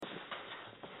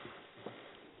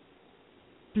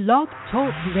Blog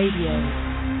Talk Radio.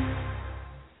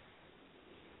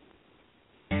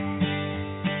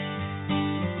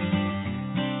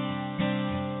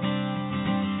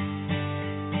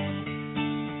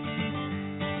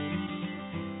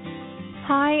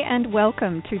 Hi, and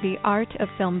welcome to The Art of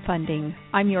Film Funding.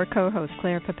 I'm your co-host,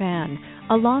 Claire Papin,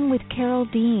 along with Carole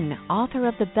Dean, author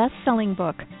of the best-selling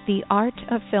book, The Art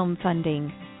of Film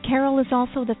Funding. Carole is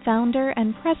also the founder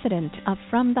and president of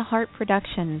From the Heart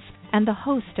Productions and the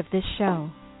host of this show.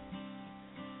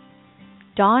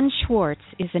 Don Schwartz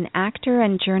is an actor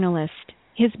and journalist.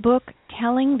 His book,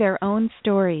 Telling Their Own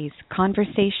Stories,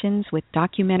 Conversations with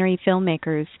Documentary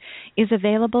Filmmakers, is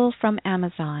available from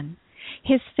Amazon.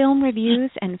 His film reviews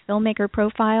and filmmaker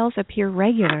profiles appear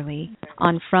regularly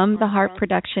on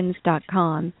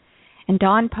FromTheHeartProductions.com, and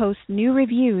Don posts new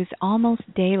reviews almost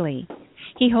daily.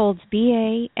 He holds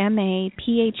BA, MA,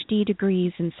 PhD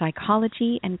degrees in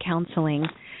psychology and counseling.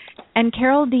 And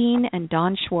Carole Dean and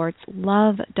Don Schwartz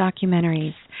love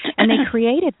documentaries, and they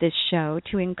created this show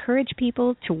to encourage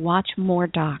people to watch more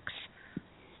docs.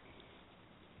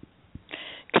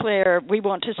 Claire, we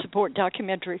want to support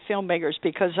documentary filmmakers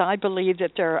because I believe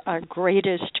that they're our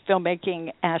greatest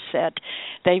filmmaking asset.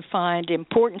 They find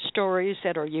important stories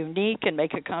that are unique and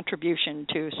make a contribution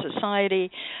to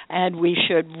society, and we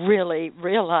should really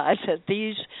realize that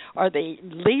these are the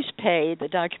least paid, the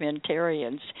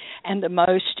documentarians, and the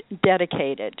most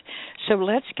dedicated. So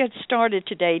let's get started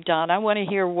today, Don. I want to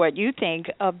hear what you think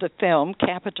of the film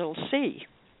Capital C.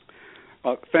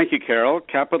 Thank you, Carole.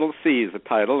 Capital C is the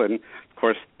title, and of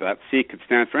course that C could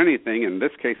stand for anything. In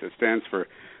this case, it stands for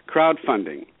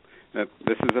crowdfunding.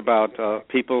 This is about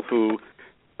people who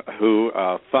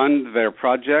fund their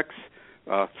projects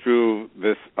through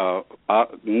this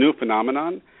new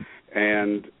phenomenon,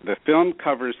 and the film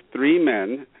covers three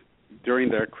men during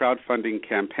their crowdfunding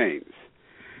campaigns,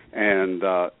 and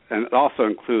it also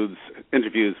includes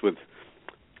interviews with,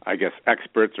 I guess,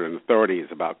 experts or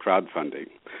authorities about crowdfunding.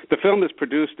 The film is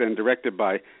produced and directed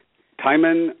by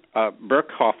Timon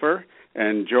Berkhofer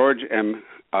and George M.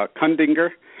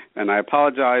 Kundinger, and I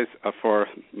apologize for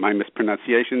my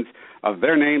mispronunciations of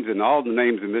their names and all the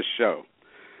names in this show.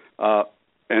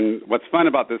 And what's fun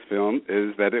about this film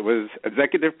is that it was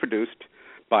executive produced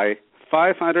by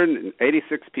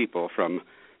 586 people from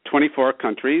 24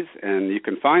 countries, and you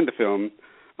can find the film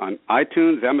on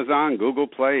iTunes, Amazon, Google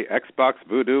Play, Xbox,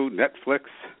 Vudu, Netflix,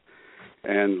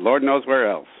 and Lord knows where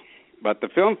else. But the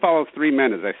film follows three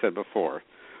men, as I said before.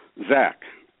 Zach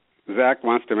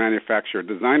wants to manufacture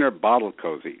designer bottle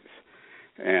cozies.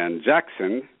 And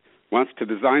Jackson wants to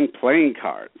design playing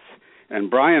cards. And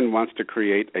Brian wants to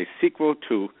create a sequel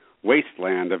to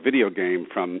Wasteland, a video game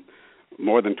from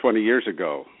more than 20 years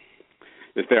ago.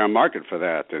 Is there a market for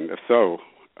that? And if so,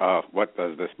 what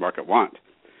does this market want?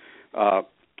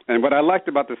 And what I liked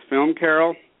about this film,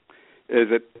 Carole,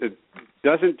 is it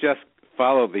doesn't just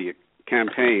follow the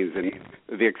campaigns and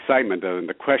the excitement and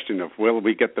the question of will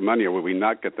we get the money or will we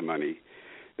not get the money.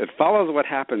 It follows what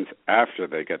happens after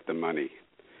they get the money.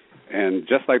 And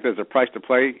just like there's a price to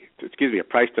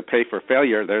pay for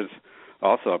failure, there's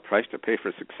also a price to pay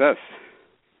for success.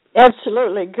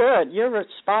 Absolutely good. You're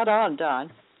spot on,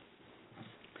 Don.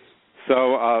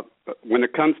 So when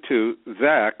it comes to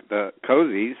Zach, the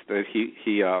cozies that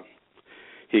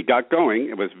he got going,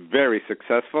 it was very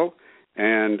successful,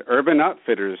 and Urban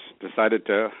Outfitters decided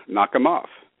to knock him off,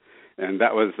 and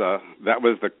that was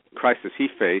the crisis he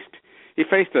faced. He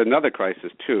faced another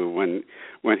crisis too when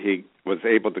he was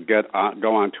able to go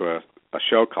on to a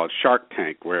show called Shark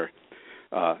Tank, where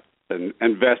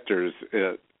investors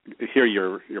hear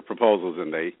your proposals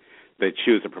and they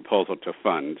choose a proposal to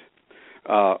fund.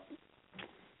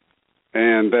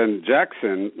 And then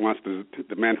Jackson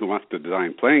the man who wants to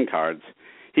design playing cards,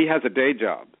 he has a day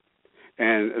job.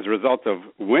 And as a result of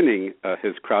winning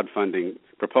his crowdfunding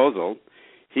proposal,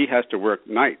 he has to work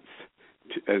nights,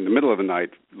 in the middle of the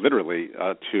night, literally,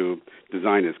 to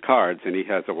design his cards, and he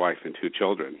has a wife and two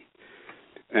children.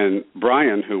 And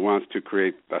Brian, who wants to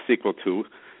create a sequel to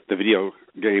the video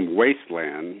game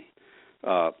Wasteland,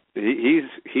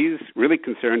 he's really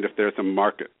concerned if there's a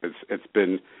market. It's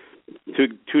been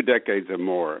two decades or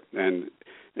more, and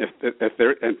if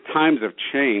times have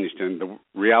changed and the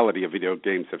reality of video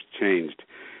games has changed,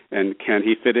 and can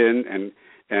he fit in,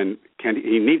 and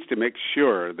he needs to make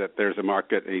sure that there's a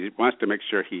market, and he wants to make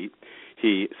sure he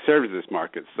serves this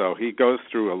market. So he goes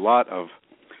through a lot of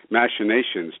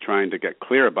machinations trying to get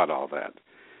clear about all that.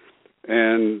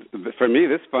 And for me,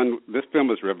 this film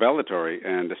was revelatory,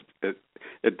 and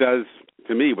it does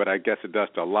to me what I guess it does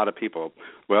to a lot of people.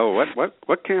 Well,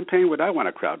 what campaign would I want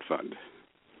to crowdfund?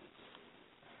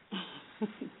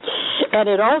 And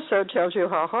it also tells you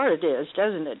how hard it is,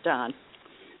 doesn't it, Don?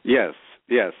 Yes.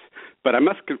 But I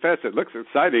must confess, it looks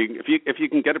exciting. If you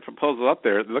can get a proposal up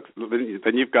there,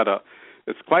 then you've got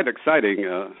it's quite exciting.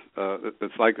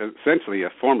 It's like essentially a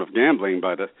form of gambling,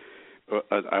 but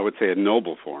I would say a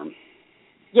noble form.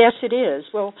 Yes, it is.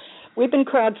 Well, we've been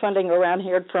crowdfunding around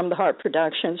here from the Hart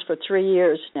Productions for 3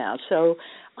 years now, so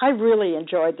I really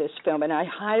enjoyed this film, and I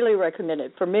highly recommend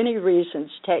it for many reasons.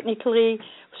 Technically,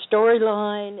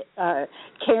 storyline,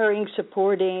 caring,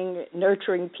 supporting,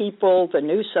 nurturing people, the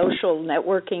new social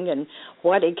networking and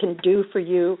what it can do for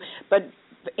you. But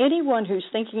anyone who's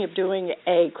thinking of doing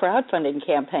a crowdfunding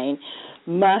campaign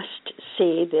must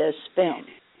see this film.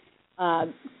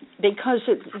 Because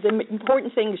the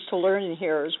important things to learn in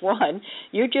here is, one,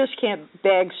 you just can't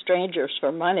beg strangers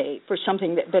for money for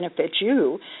something that benefits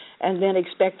you and then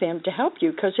expect them to help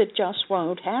you, because it just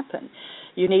won't happen.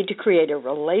 You need to create a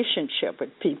relationship with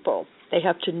people. They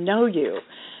have to know you.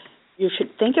 You should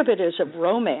think of it as a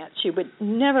romance. You would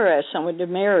never ask someone to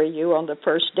marry you on the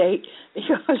first date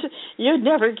because you'd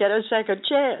never get a second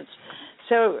chance.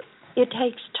 So it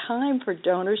takes time for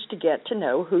donors to get to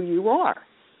know who you are,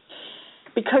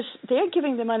 because they're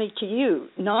giving the money to you,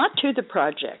 not to the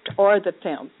project or the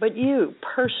film, but you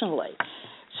personally.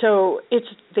 So it's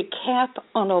the cap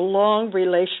on a long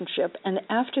relationship, and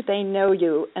after they know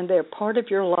you and they're part of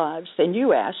your lives, then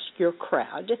you ask your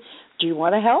crowd, do you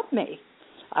want to help me?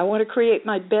 I want to create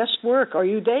my best work. Are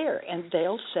you there? And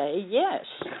they'll say yes.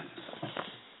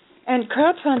 And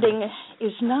crowdfunding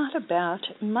is not about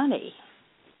money.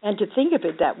 And to think of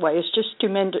it that way is just to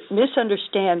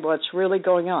misunderstand what's really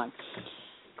going on.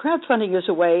 Crowdfunding is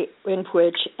a way in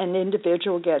which an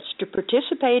individual gets to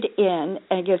participate in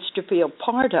and gets to feel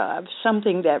part of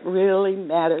something that really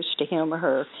matters to him or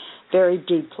her very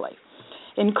deeply.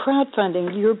 In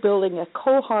crowdfunding, you're building a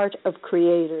cohort of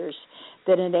creators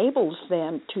that enables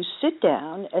them to sit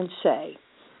down and say,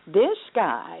 this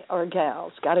guy or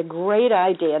gal's got a great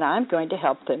idea and I'm going to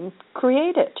help them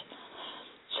create it.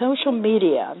 Social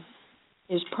media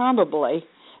is probably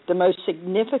the most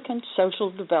significant social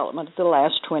development of the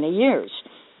last 20 years.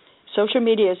 Social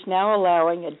media is now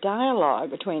allowing a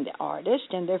dialogue between the artist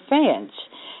and their fans.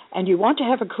 And you want to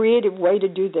have a creative way to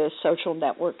do this social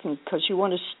networking because you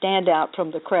want to stand out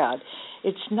from the crowd.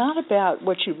 It's not about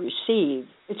what you receive.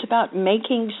 It's about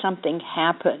making something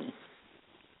happen,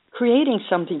 creating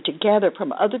something together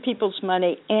from other people's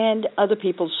money and other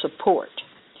people's support.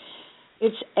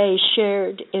 It's a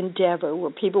shared endeavor where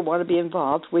people want to be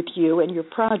involved with you and your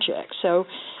project. So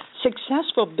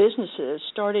successful businesses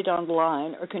started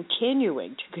online are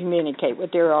continuing to communicate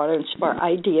with their audience for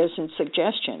ideas and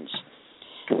suggestions.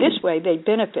 This way they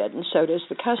benefit, and so does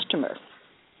the customer.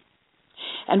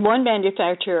 And one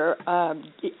manufacturer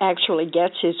actually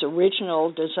gets his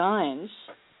original designs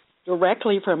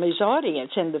directly from his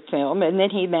audience in the film, and then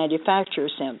he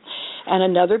manufactures them. And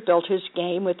another built his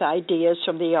game with ideas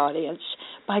from the audience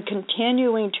by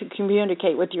continuing to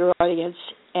communicate with your audience,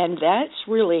 and that's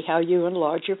really how you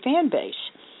enlarge your fan base.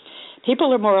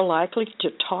 People are more likely to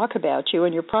talk about you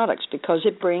and your products because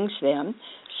it brings them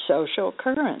social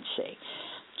currency.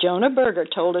 Jonah Berger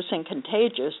told us in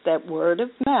Contagious that word of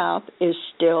mouth is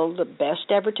still the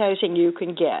best advertising you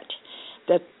can get.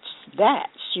 That's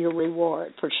your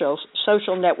reward for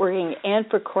social networking and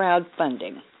for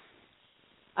crowdfunding.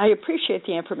 I appreciate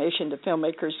the information the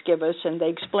filmmakers give us, and they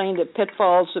explain the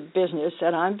pitfalls of business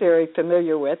that I'm very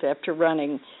familiar with after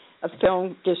running a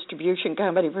film distribution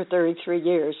company for 33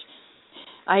 years.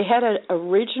 I had an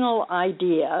original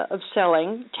idea of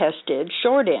selling tested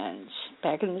short ends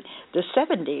back in the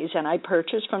 70s, and I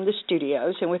purchased from the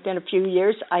studios, and within a few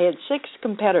years I had 6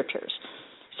 competitors.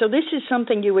 So this is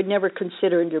something you would never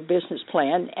consider in your business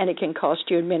plan, and it can cost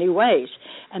you in many ways.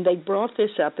 And they brought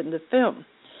this up in the film.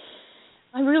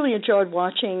 I really enjoyed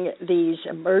watching these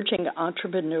emerging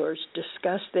entrepreneurs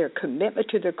discuss their commitment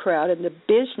to the crowd and the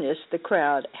business the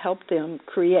crowd helped them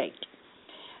create.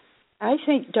 I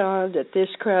think, Don, that this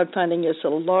crowdfunding is the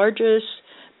largest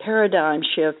paradigm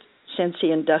shift since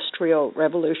the Industrial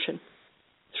Revolution.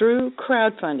 Through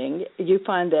crowdfunding, you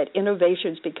find that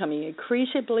innovation is becoming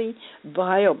increasingly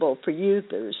viable for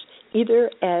users,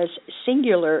 either as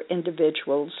singular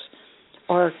individuals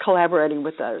or collaborating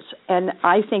with those. And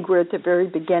I think we're at the very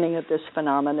beginning of this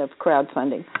phenomenon of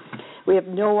crowdfunding. We have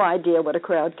no idea what a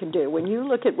crowd can do. When you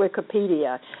look at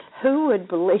Wikipedia, who would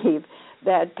believe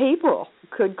that people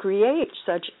could create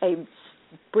such a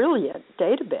brilliant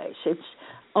database? It's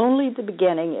only the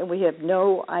beginning, and we have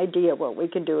no idea what we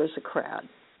can do as a crowd.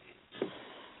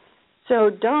 So,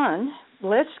 Don,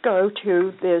 let's go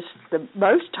to the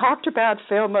most talked about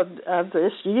film of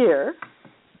this year,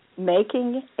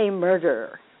 Making a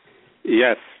Murderer.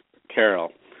 Yes,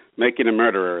 Carole. Making a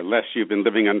Murderer. Unless you've been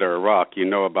living under a rock, you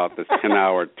know about this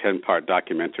 10-hour, 10-part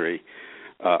documentary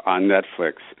on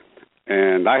Netflix.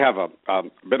 And I have a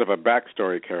bit of a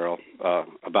backstory, Carole,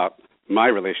 about my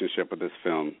relationship with this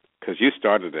film, because you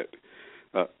started it.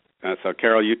 And so,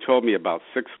 Carole, you told me about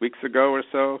 6 weeks ago or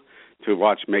so to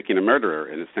watch Making a Murderer.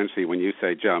 And essentially, when you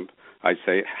say jump, I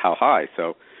say how high.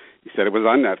 So you said it was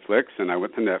on Netflix, and I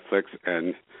went to Netflix,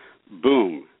 and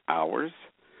boom, hours.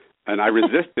 And I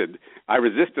resisted. I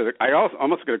was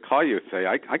almost going to call you and say,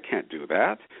 I can't do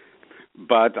that.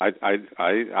 But I,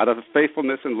 out of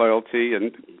faithfulness and loyalty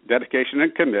and dedication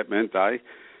and commitment, I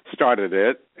started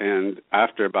it. And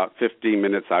after about 15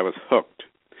 minutes, I was hooked.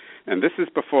 And this is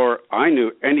before I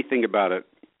knew anything about it.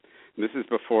 This is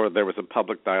before there was a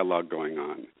public dialogue going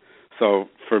on. So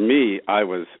for me, I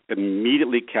was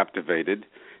immediately captivated.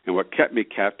 And what kept me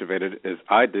captivated is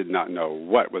I did not know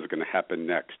what was going to happen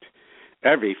next.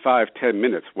 Every 5-10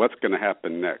 minutes, what's going to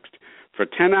happen next? For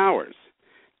 10 hours.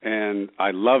 And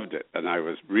I loved it. And I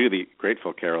was really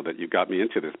grateful, Carole, that you got me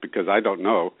into this, because I don't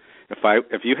know,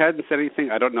 if you hadn't said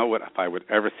anything, I don't know if I would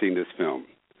ever seen this film.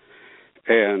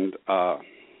 And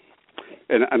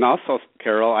also,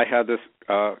 Carole, I had this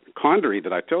quandary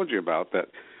that I told you about that,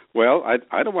 well,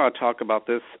 I don't want to talk about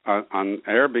this on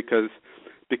air because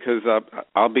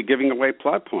I'll be giving away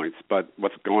plot points. But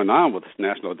what's going on with this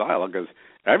national dialogue is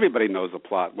everybody knows the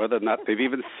plot, whether or not they've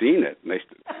even seen it.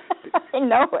 I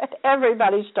know it.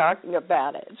 Everybody's talking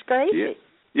about it. It's crazy.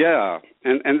 Yeah.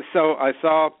 And so I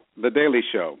saw The Daily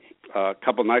Show a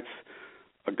couple nights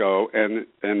ago, and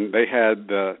they had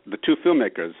the two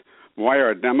filmmakers,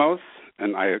 Moira Demos,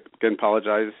 and I again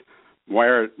apologize,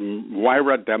 Moira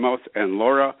Demos and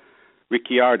Laura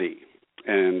Ricciardi,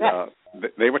 and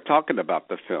they were talking about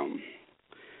the film.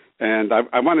 And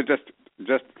I want to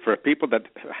just for people that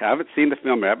haven't seen the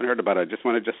film or haven't heard about it, I just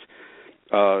want to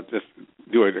just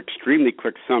do an extremely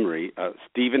quick summary.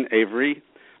 Stephen Avery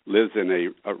lives in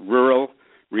a rural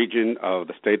region of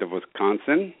the state of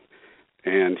Wisconsin,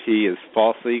 and he is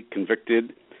falsely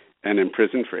convicted and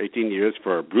imprisoned for 18 years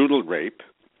for a brutal rape.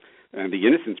 And the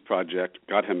Innocence Project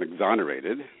got him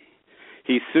exonerated.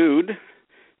 He sued,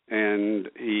 and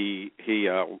he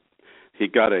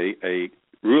got a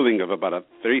ruling of about a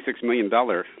 $36 million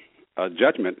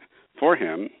judgment for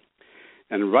him.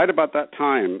 And right about that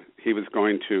time, he was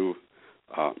going to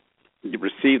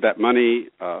receive that money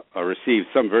or receive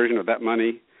some version of that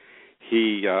money.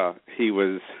 He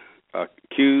was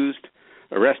accused,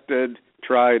 arrested,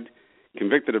 tried,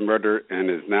 convicted of murder, and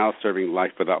is now serving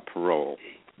life without parole.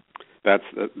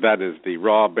 That is the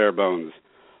raw, bare bones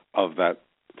of that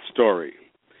story.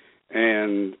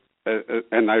 And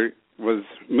I was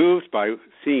moved by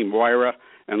seeing Moira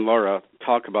and Laura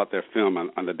talk about their film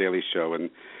on The Daily Show,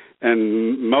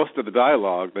 and most of the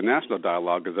dialogue, the national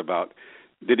dialogue, is about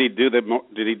did he do it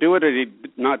or did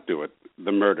he not do it,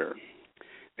 the murder.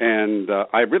 And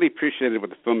I really appreciated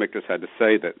what the filmmakers had to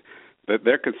say, that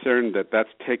they're concerned that that's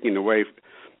taking away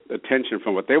attention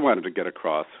from what they wanted to get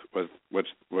across, which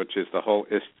is the whole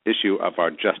issue of our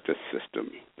justice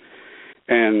system.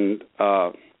 And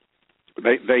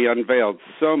they unveiled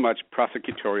so much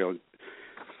prosecutorial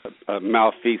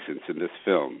malfeasance in this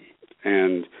film,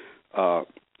 and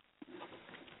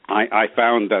I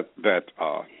found that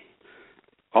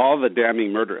all the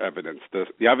damning murder evidence,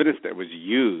 the evidence that was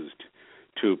used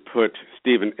to put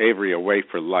Stephen Avery away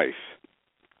for life,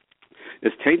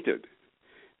 is tainted.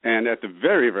 And at the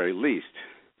very, very least,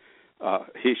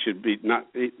 there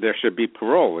should be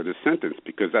parole in his sentence,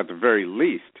 because at the very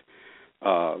least,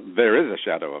 there is a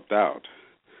shadow of doubt.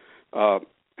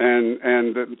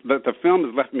 And the film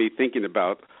has left me thinking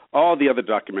about all the other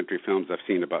documentary films I've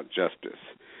seen about justice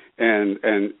and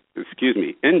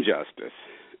injustice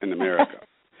in America.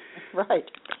 Right.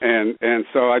 And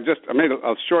so I made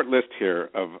a short list here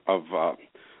of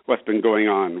what's been going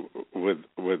on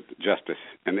with justice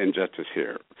and injustice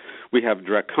here. We have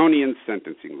draconian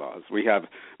sentencing laws. We have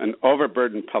an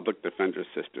overburdened public defender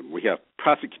system. We have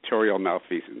prosecutorial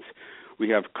malfeasance. We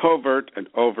have covert and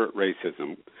overt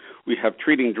racism. We have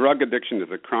treating drug addiction as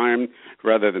a crime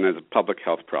rather than as a public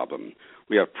health problem.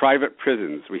 We have private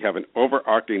prisons. We have an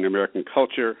overarching American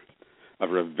culture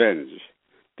of revenge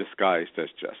disguised as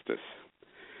justice.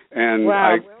 And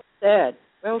well said.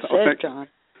 Well said, John.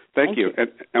 Thank you. And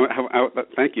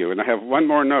thank you. And I have one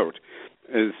more note.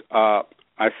 Is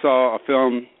I saw a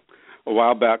film a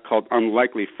while back called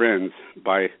Unlikely Friends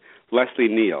by Leslie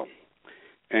Neal.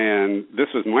 And this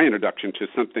was my introduction to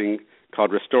something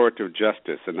called restorative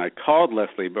justice. And I called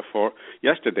Leslie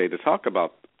yesterday to talk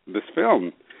about this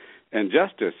film. and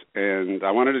justice. And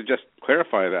I wanted to just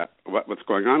clarify that, what's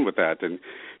going on with that. And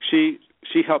she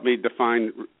helped me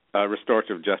define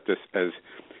restorative justice as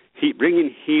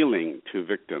bringing healing to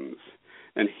victims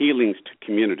and healings to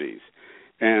communities.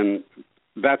 And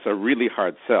that's a really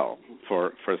hard sell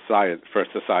for a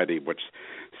society which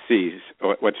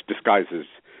disguises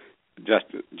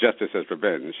justice as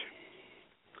revenge,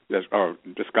 or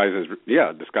disguises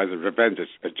revenge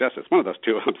as justice. One of those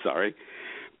two. I'm sorry,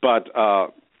 but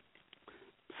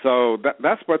so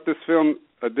that's what this film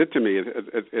did to me.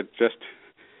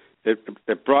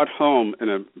 It brought home in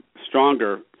a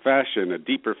stronger fashion, a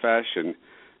deeper fashion,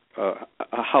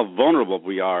 how vulnerable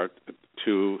we are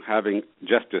to having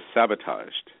justice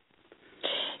sabotaged.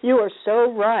 You are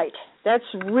so right. That's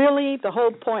really the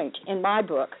whole point in my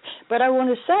book. But I want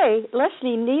to say,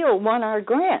 Leslie Neal won our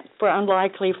grant for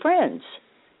Unlikely Friends.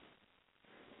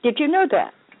 Did you know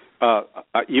that?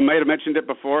 You might have mentioned it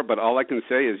before, but all I can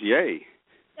say is yay.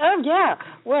 Oh, yeah.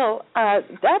 Well,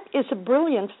 that is a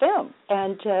brilliant film.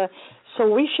 And so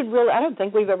we should really, I don't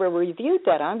think we've ever reviewed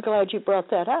that. I'm glad you brought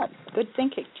that up. Good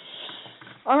thinking.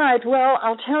 All right, well,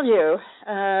 I'll tell you,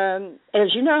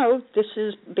 as you know, this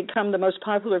has become the most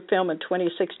popular film in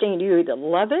 2016. You either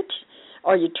love it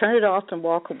or you turn it off and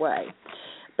walk away.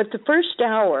 But the first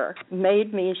hour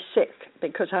made me sick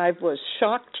because I was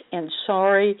shocked and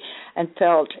sorry and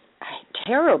felt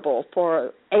terrible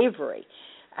for Avery.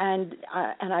 And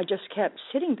I just kept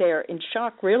sitting there in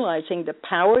shock, realizing the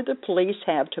power the police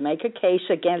have to make a case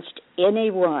against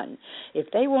anyone. If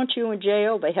they want you in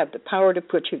jail, they have the power to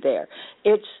put you there.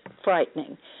 It's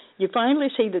frightening. You finally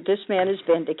see that this man is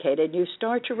vindicated. You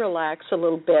start to relax a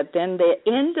little bit. Then the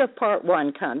end of part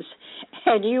one comes,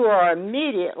 and you are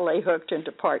immediately hooked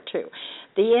into part two.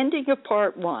 The ending of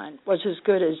part one was as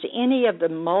good as any of the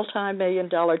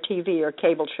multi-million-dollar TV or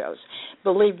cable shows.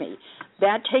 Believe me,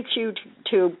 that takes you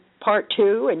to part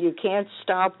two, and you can't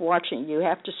stop watching. You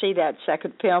have to see that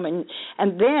second film, and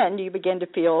then you begin to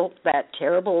feel that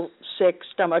terrible sick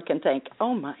stomach and think,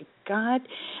 oh, my God,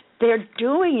 they're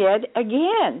doing it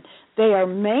again. They are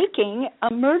making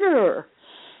a murderer.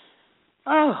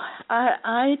 Oh,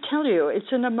 I tell you,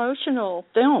 it's an emotional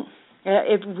film.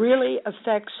 It really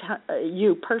affects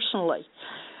you personally.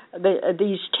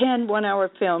 These 10 one-hour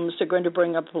films are going to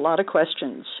bring up a lot of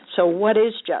questions. So what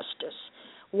is justice?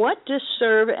 What does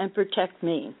serve and protect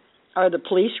mean? Are the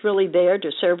police really there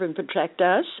to serve and protect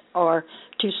us, or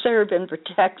to serve and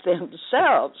protect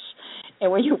themselves?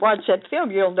 And when you watch that film,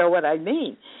 you'll know what I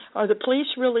mean. Are the police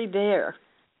really there?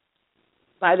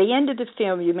 By the end of the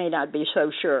film, you may not be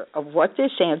so sure of what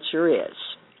this answer is.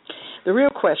 The real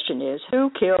question is, who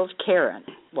killed Karen?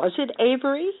 Was it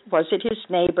Avery? Was it his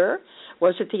neighbor?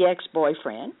 Was it the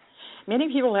ex-boyfriend? Many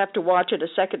people have to watch it a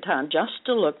second time just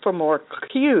to look for more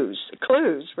clues.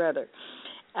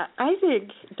 I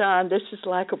think, Don, this is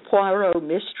like a Poirot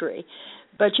mystery,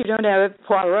 but you don't have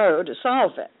Poirot to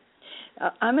solve it.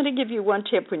 I'm going to give you one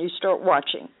tip when you start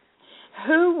watching.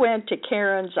 Who went to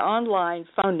Karen's online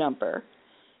phone number,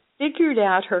 figured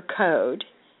out her code,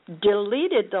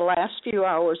 deleted the last few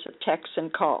hours of texts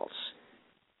and calls?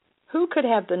 Who could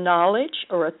have the knowledge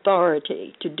or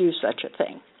authority to do such a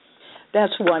thing?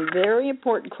 That's one very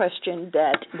important question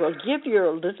that will give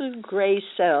your little gray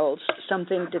cells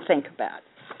something to think about.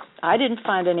 I didn't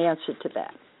find an answer to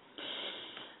that.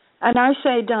 And I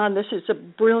say, Don, this is a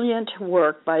brilliant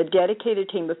work by a dedicated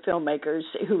team of filmmakers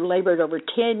who labored over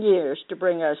 10 years to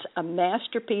bring us a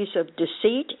masterpiece of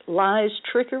deceit, lies,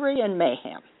 trickery, and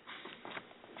mayhem.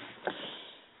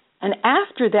 And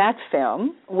after that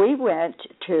film, we went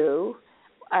to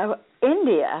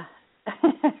India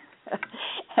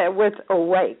with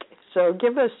Awake. So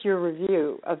give us your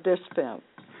review of this film.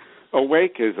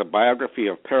 Awake is a biography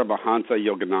of Paramahansa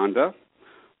Yogananda,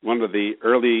 one of the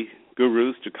early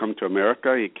gurus to come to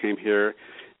America. He came here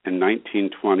in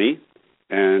 1920,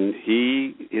 and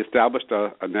he established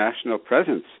a national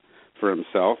presence for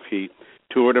himself. He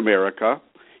toured America,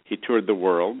 he toured the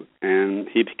world, and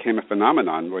he became a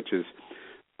phenomenon, which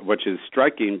is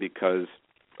striking because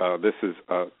this is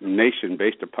a nation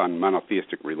based upon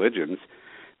monotheistic religions,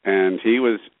 and he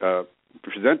was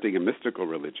presenting a mystical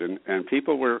religion, and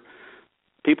people were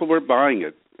buying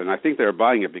it. And I think they were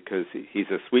buying it because he's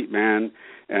a sweet man,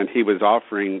 and he was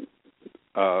offering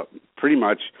pretty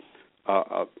much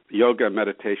yoga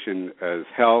meditation as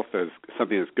health, as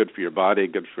something that's good for your body,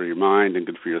 good for your mind, and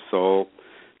good for your soul.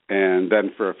 And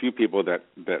then for a few people that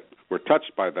were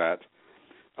touched by that,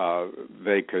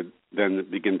 they could then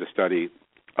begin to study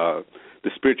the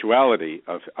spirituality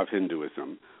of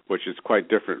Hinduism, which is quite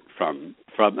different from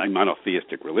a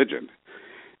monotheistic religion.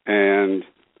 And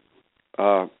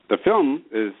the film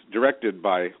is directed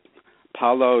by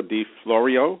Paulo Di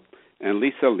Florio and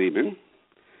Lisa Lehman.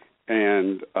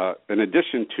 And in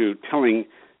addition to telling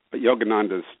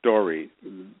Yogananda's story,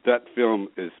 that film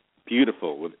is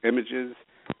beautiful with images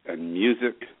and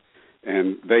music,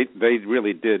 and they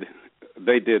really did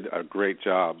a great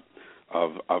job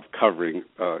of covering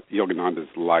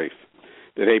Yogananda's life.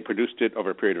 They produced it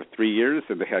over a period of 3 years,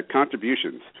 and they had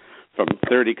contributions from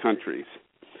 30 countries.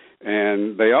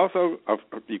 And they also,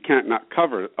 you can't not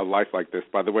cover a life like this.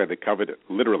 By the way, they covered it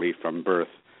literally from birth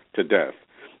to death.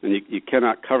 And you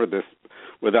cannot cover this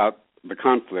without the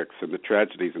conflicts and the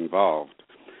tragedies involved.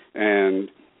 And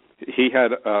he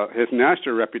had his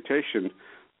national reputation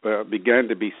began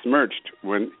to be smirched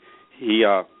when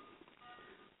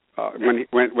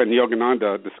when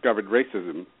Yogananda discovered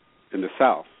racism in the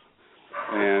South,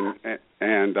 and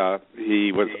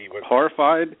he was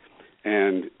horrified.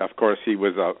 And of course, he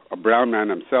was a brown man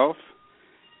himself,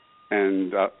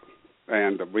 and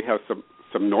we have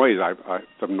some noise.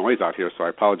 Some noise out here, so I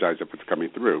apologize if it's coming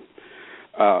through.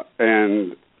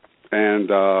 And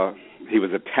he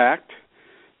was attacked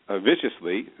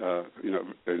viciously,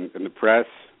 in the press.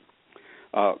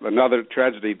 Another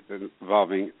tragedy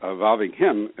involving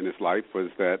him in his life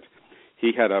was that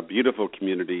he had a beautiful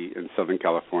community in Southern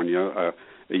California, a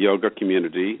yoga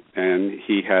community, and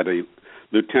he had a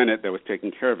lieutenant that was taking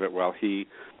care of it while he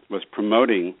was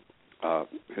promoting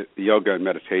yoga and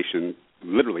meditation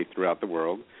literally throughout the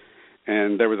world.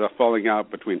 And there was a falling out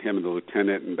between him and the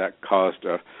lieutenant, and that caused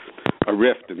a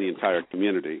rift in the entire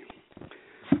community.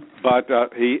 But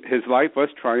his life was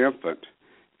triumphant,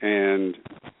 and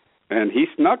he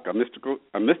snuck a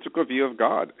mystical view of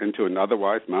God into an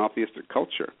otherwise monotheistic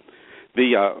culture.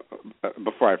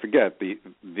 Before I forget, the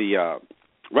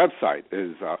website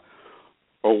is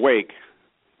Awake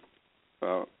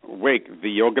the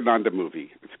Yogananda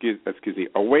Movie. Excuse me,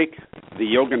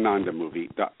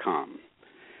 AwakeTheYoganandaMovie.com.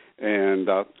 And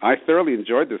I thoroughly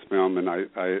enjoyed this film, and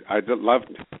I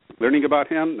loved learning about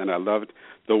him, and I loved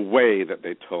the way that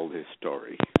they told his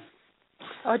story.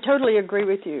 I totally agree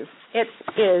with you. It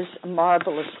is a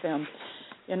marvelous film.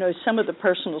 You know, some of the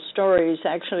personal stories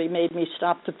actually made me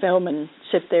stop the film and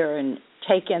sit there and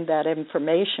take in that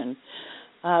information.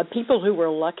 People who were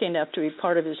lucky enough to be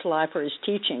part of his life or his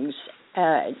teachings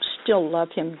still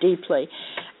love him deeply.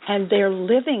 And they're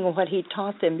living what he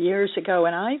taught them years ago.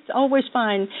 And I always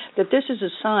find that this is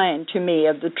a sign to me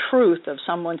of the truth of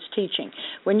someone's teaching.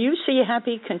 When you see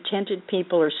happy, contented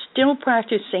people are still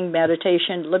practicing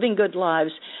meditation, living good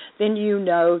lives, then you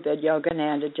know that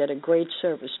Yogananda did a great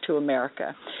service to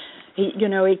America. He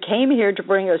came here to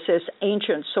bring us this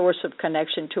ancient source of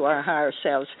connection to our higher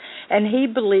selves, and he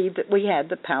believed that we had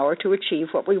the power to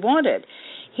achieve what we wanted.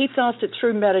 He thought that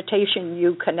through meditation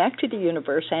you connect to the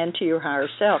universe and to your higher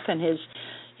self, and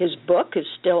his book is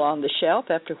still on the shelf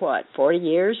after, 40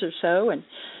 years or so, and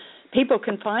people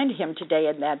can find him today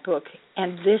in that book,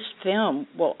 and this film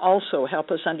will also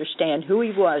help us understand who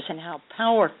he was and how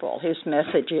powerful his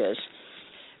message is.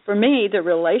 For me, the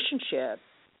relationship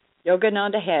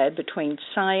Yogananda had between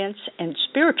science and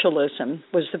spiritualism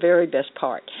was the very best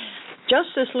part.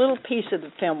 Just this little piece of the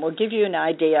film will give you an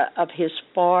idea of his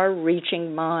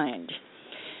far-reaching mind.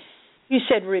 He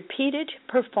said repeated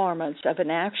performance of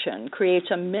an action creates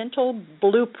a mental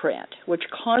blueprint which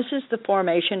causes the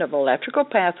formation of electrical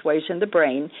pathways in the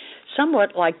brain,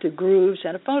 somewhat like the grooves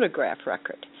in a phonograph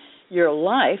record. Your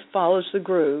life follows the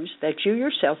grooves that you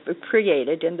yourself have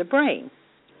created in the brain.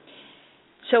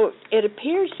 So it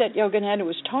appears that Yogananda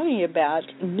was talking about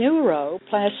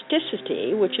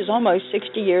neuroplasticity, which is almost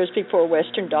 60 years before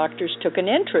Western doctors took an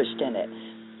interest in it.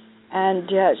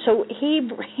 And so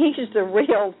he's the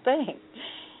real thing.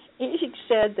 He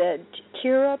said that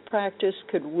Kira practice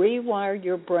could rewire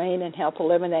your brain and help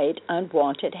eliminate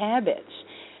unwanted habits.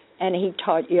 And he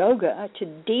taught yoga to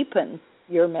deepen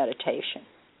your meditation.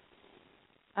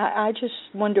 I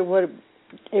just wonder what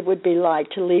it would be like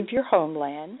to leave your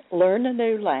homeland, learn a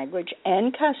new language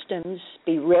and customs,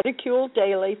 be ridiculed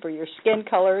daily for your skin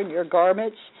color and your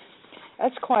garments.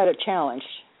 That's quite a challenge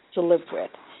to live with.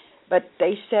 But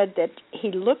they said that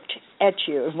he looked at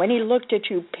you, and when he looked at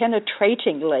you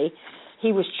penetratingly,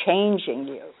 he was changing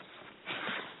you.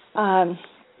 And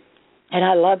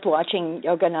I loved watching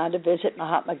Yogananda visit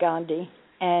Mahatma Gandhi,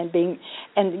 and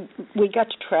we got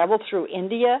to travel through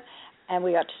India, and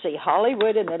we got to see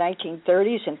Hollywood in the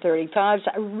 1930s and 35s.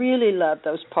 I really loved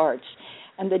those parts.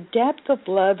 And the depth of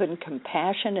love and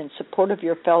compassion and support of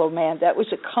your fellow man, that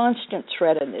was a constant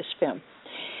thread in this film.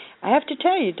 I have to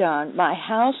tell you, Don, my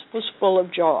house was full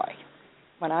of joy.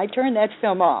 When I turned that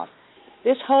film off,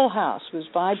 this whole house was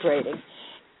vibrating.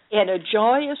 in a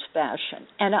joyous fashion,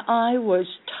 and I was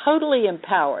totally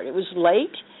empowered. It was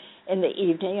late in the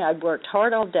evening. I'd worked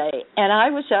hard all day, and I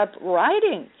was up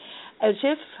writing as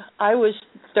if I was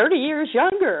 30 years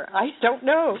younger. I don't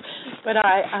know. But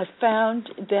I found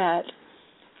that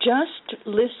just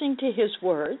listening to his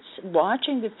words,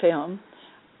 watching the film,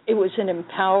 it was an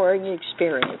empowering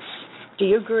experience. Do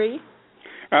you agree?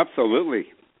 Absolutely.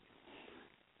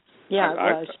 Yeah, it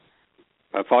was.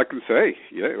 That's all I can say.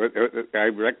 Yeah, I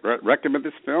recommend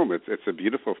this film. It's a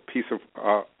beautiful piece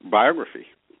of biography.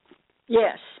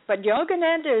 Yes, but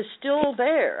Yogananda is still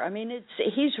there. I mean,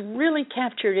 he's really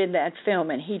captured in that film,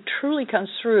 and he truly comes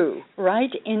through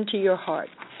right into your heart.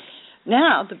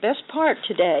 Now, the best part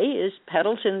today is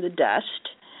Petals in the Dust.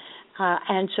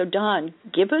 And so, Don,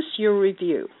 give us your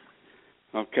review.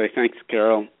 Okay, thanks,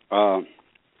 Carole.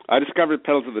 I discovered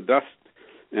Petals of the Dust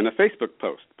in a Facebook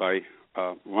post by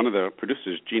one of the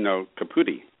producers, Gino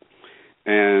Caputi.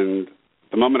 And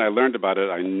the moment I learned about it,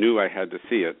 I knew I had to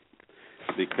see it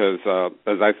because,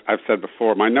 as I've said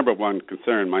before, my number one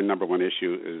concern, my number one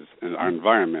issue is our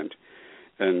environment.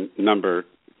 And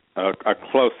a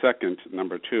close second,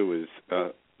 number two,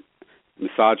 is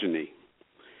misogyny.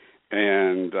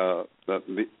 And the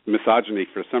misogyny,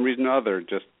 for some reason or other,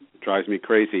 just drives me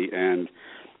crazy. And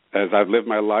as I've lived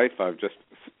my life, I've just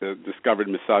discovered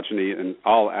misogyny in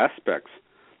all aspects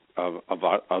of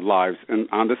our lives and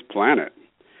on this planet.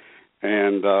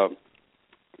 And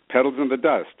Petals in the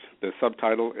Dust, the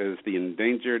subtitle is The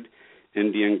Endangered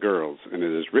Indian Girls, and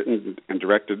it is written and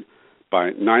directed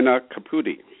by Naina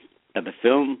Caputi. And the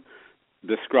film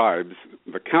describes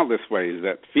the countless ways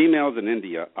that females in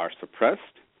India are suppressed,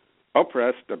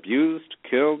 oppressed, abused,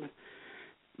 killed,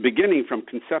 beginning from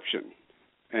conception.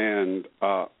 And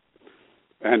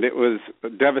it was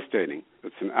devastating.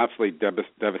 It's an absolutely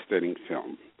devastating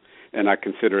film, and I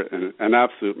consider it an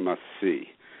absolute must-see.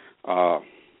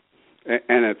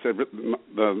 And it's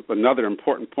another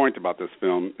important point about this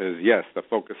film is, yes, the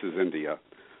focus is India,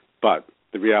 but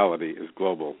the reality is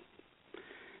global.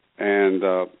 And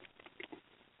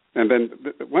then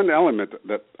one element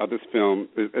of this film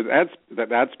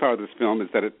that adds power to this film is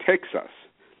that it takes us.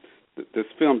 This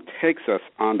film takes us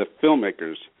on the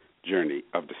filmmaker's journey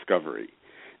of discovery,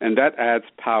 and that adds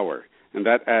power and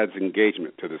that adds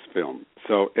engagement to this film.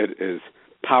 So it is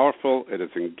powerful, it is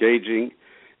engaging,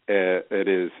 it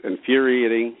is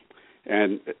infuriating,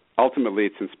 and ultimately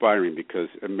it's inspiring because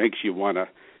it makes you want to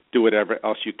do whatever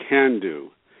else you can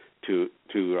do to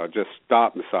just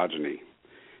stop misogyny.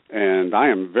 And I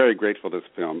am very grateful for this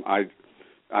film. I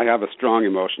have a strong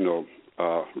emotional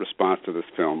response to this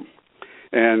film.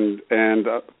 And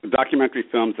documentary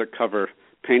films that cover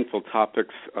painful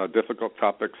topics, difficult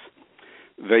topics,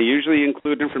 they usually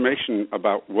include information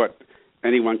about what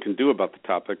anyone can do about the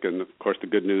topic. And, of course, the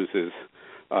good news is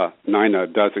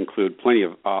Naina does include plenty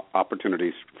of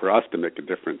opportunities for us to make a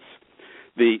difference.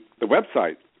 The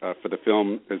website for the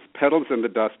film is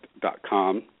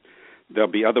petalsinthedust.com. There'll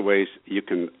be other ways you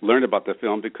can learn about the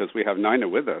film because we have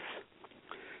Naina with us.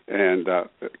 And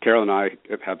Carole and I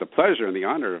have had the pleasure and the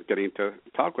honor of getting to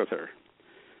talk with her.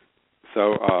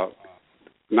 So,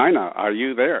 Naina, are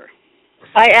you there?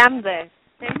 I am there.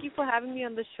 Thank you for having me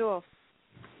on the show.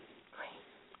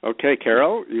 Okay,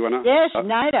 Carole, you want to? Yes,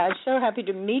 Naina, I'm so happy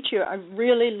to meet you. I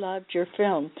really loved your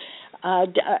film.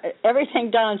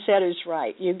 Everything Don said is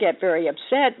right. You get very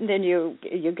upset, and then you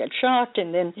get shocked,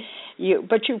 and then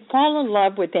but you fall in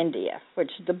love with India,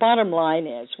 which the bottom line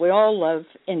is. We all love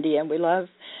India, and we love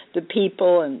the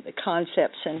people and the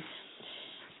concepts. And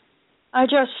I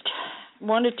just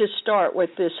wanted to start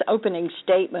with this opening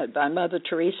statement by Mother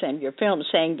Teresa in your film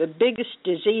saying the biggest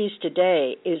disease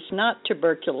today is not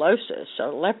tuberculosis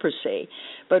or leprosy,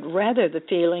 but rather the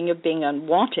feeling of being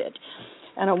unwanted.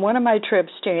 And on one of my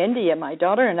trips to India, my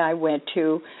daughter and I went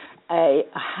to a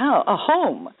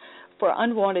home for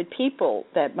unwanted people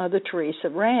that Mother Teresa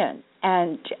ran.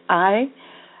 And I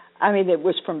mean, it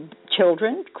was from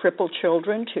children, crippled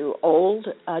children, to old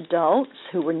adults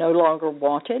who were no longer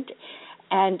wanted.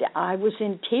 And I was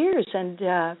in tears. And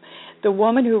the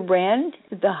woman who ran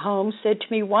the home said to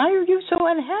me, "Why are you so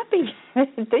unhappy?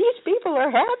 These people are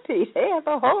happy. They have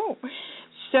a home."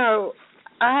 So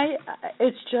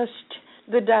it's just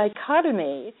the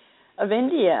dichotomy of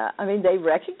India. I mean, they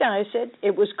recognized it.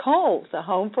 It was called the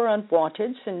Home for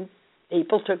Unwanteds, and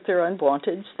people took their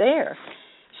unwanteds there.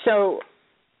 So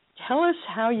tell us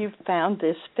how you found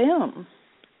this film.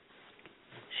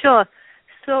 Sure.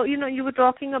 So, you were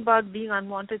talking about being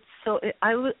unwanted. So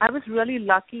I was really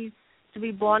lucky to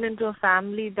be born into a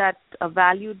family that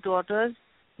valued daughters.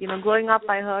 Growing up,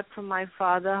 I heard from my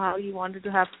father how he wanted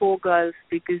to have 4 girls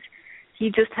because he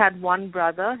just had one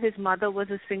brother. His mother was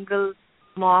a single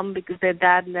mom because their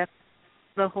dad left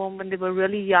the home when they were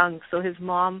really young. So his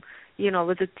mom,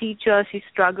 was a teacher. She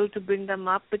struggled to bring them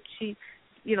up, but she,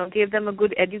 gave them a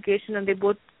good education, and they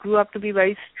both grew up to be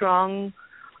very strong,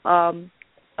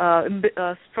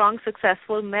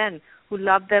 successful men who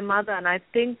loved their mother. And I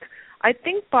think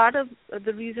part of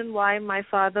the reason why my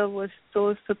father was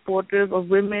so supportive of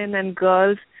women and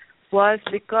girls was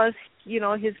because,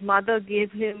 his mother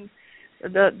gave him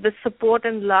the support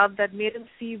and love that made him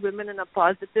see women in a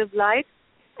positive light.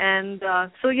 And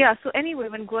so anyway,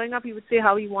 when growing up, he would say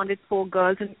how he wanted 4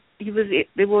 girls, and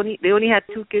they only had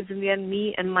 2 kids in the end,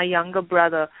 me and my younger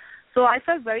brother. So I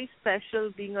felt very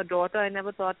special being a daughter. I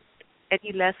never thought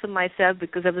any less of myself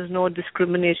because there was no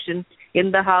discrimination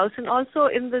in the house. And also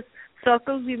in the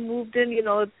circles we moved in,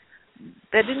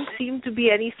 there didn't seem to be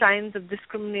any signs of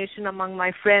discrimination among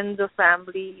my friends or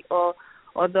family or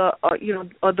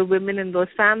the women in those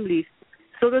families.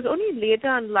 So it was only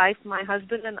later in life, my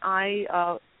husband and I,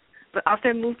 after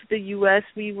I moved to the U.S.,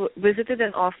 we visited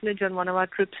an orphanage on one of our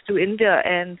trips to India,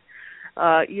 and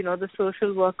the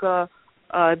social worker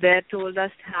there told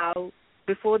us how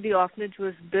before the orphanage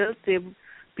was built,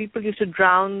 people used to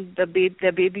drown their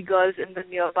baby girls in the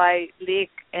nearby lake.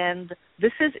 And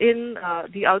this is in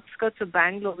the outskirts of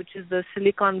Bangalore, which is the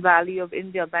Silicon Valley of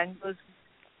India. Bangalore's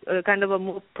kind of a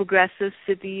more progressive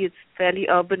city. It's fairly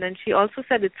urban. And she also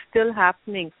said it's still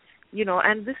happening,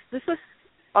 and this was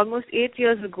almost 8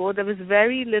 years ago. There was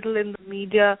very little in the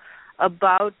media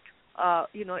about,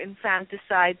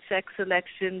 infanticide, sex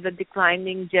selection, the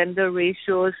declining gender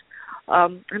ratios.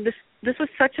 And this was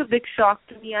such a big shock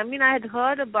to me. I mean, I had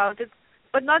heard about it,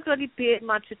 but not really paid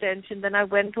much attention. Then I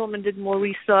went home and did more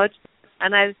research,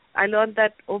 and I learned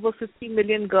that over 50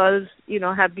 million girls,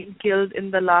 have been killed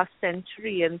in the last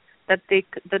century, and that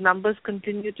the numbers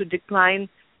continue to decline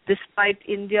despite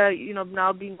India,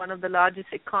 now being one of the largest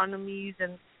economies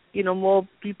and, more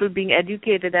people being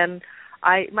educated. And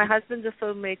my husband's a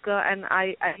filmmaker, and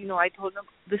I told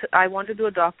him I want to do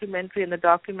a documentary, and the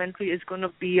documentary is going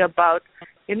to be about,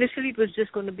 initially it was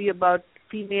just going to be about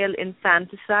female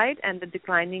infanticide and the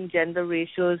declining gender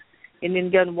ratios in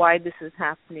India and why this is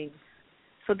happening.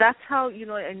 So that's how,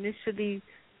 initially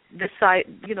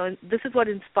this is what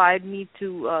inspired me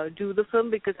to do the film,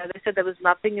 because as I said, there was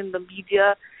nothing in the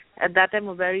media at that time,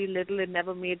 or very little. It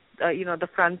never made, the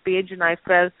front page, and I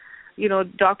felt,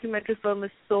 documentary film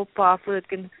is so powerful. It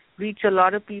can reach a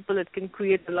lot of people. It can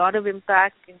create a lot of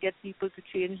impact. It can get people to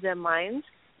change their minds.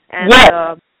 And, yes.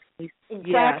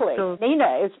 Exactly. Yeah, so,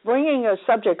 Nina, it's bringing a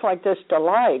subject like this to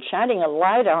light, shining a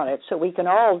light on it so we can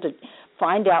all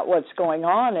find out what's going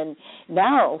on. And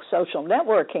now social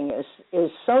networking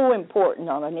is so important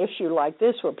on an issue like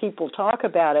this, where people talk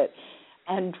about it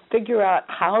and figure out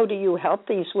how do you help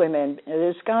these women.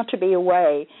 There's got to be a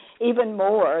way, even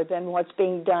more than what's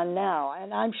being done now.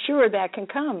 And I'm sure that can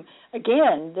come.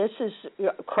 Again, this is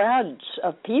crowds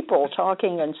of people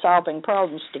talking and solving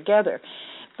problems together.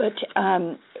 But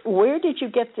where did you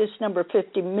get this number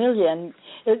 50 million?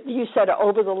 You said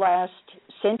over the last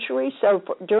century. So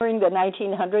during the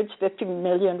 1900s, 50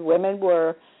 million women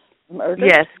were murdered?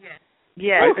 Yes.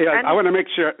 Yes. I want to make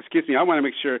sure, I want to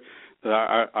make sure that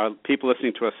our people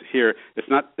listening to us here,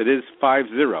 it is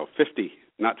 50,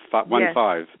 not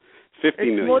 15. 50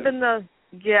 million. More than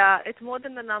it's more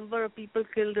than the number of people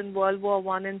killed in World War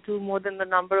I and II, more than the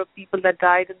number of people that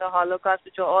died in the Holocaust,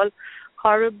 which are all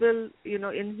horrible,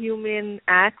 inhumane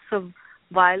acts of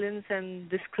violence and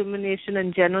discrimination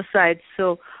and genocide.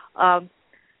 So, the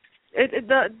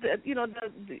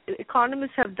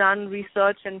economists have done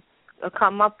research and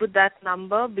come up with that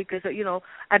number because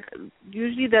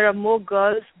usually there are more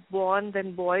girls born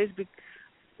than boys.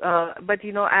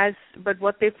 But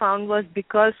what they found was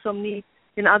because so many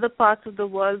in other parts of the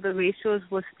world the ratios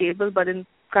were stable, but in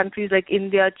countries like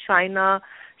India, China,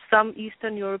 some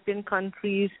Eastern European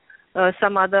countries,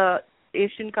 some other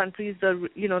Asian countries, the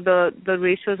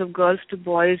ratios of girls to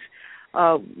boys,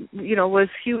 was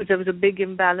huge. There was a big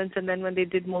imbalance, and then when they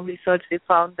did more research, they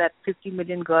found that 50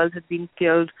 million girls had been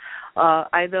killed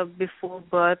either before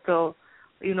birth or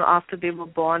after they were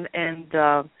born. And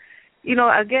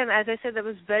again, as I said,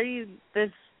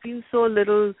 there's been so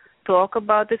little talk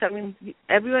about this. I mean,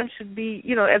 everyone should.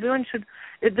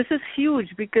 This is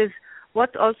huge because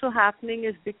what's also happening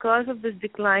is because of this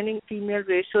declining female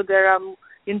ratio, there are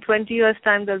in 20 years'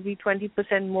 time there'll be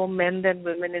 20% more men than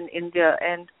women in India,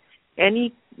 and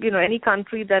any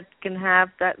country that can have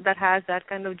that has that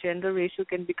kind of gender ratio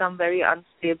can become very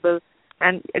unstable,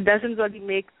 and it doesn't really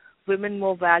make women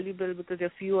more valuable because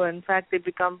they're fewer. In fact, they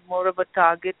become more of a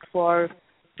target for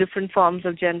different forms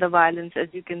of gender violence, as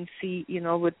you can see,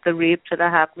 with the rapes that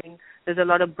are happening. There's a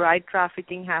lot of bride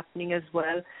trafficking happening as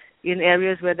well in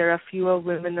areas where there are fewer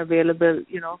women available,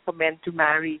 for men to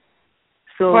marry.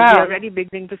 So wow. We are already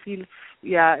beginning to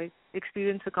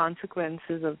experience the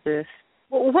consequences of this.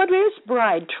 Well, what is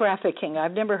bride trafficking?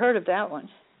 I've never heard of that one.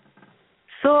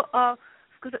 So,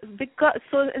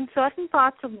 so in certain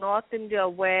parts of North India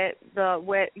where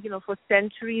for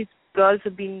centuries girls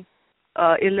have been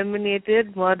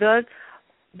eliminated, murdered,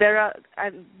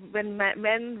 when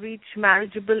men reach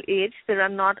marriageable age, there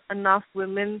are not enough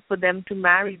women for them to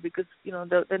marry because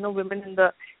there are no women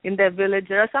in their village.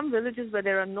 There are some villages where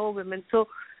there are no women. So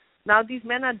now these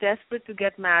men are desperate to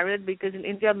get married because in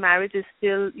India marriage is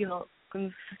still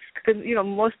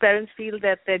most parents feel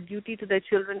that their duty to their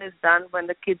children is done when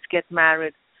the kids get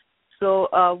married. So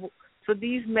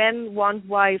these men want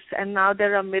wives, and now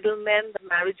there are middlemen, the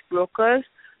marriage brokers,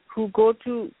 who go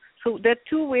to. So there are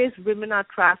two ways women are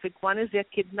trafficked. One is they're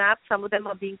kidnapped. Some of them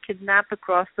are being kidnapped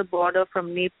across the border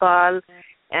from Nepal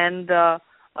and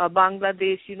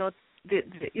Bangladesh.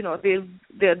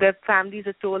 Their families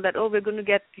are told that we're going to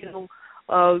get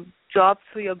jobs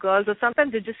for your girls, or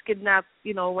sometimes they just kidnap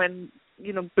when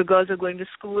the girls are going to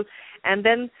school, and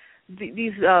then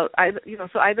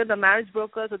so either the marriage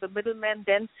brokers or the middlemen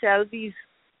then sell these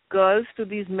girls to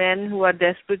these men who are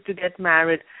desperate to get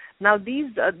married. Now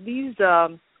these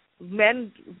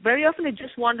men, very often they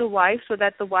just want a wife so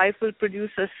that the wife will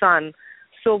produce a son.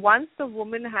 So once the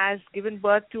woman has given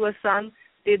birth to a son,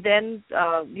 they then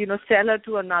sell her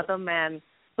to another man.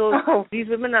 So these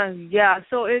women are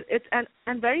so it's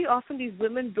and very often these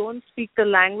women don't speak the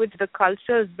language. The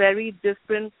culture is very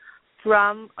different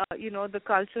from the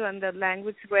culture and the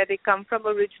language where they come from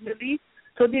originally.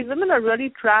 So these women are really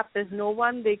trapped. There's no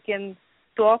one they can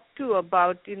talk to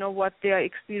about what they are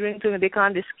experiencing, and they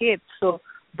can't escape. So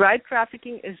bride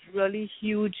trafficking is really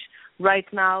huge right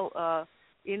now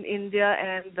in India,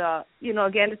 and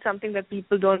again, it's something that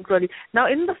people don't really. Now,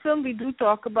 in the film, we do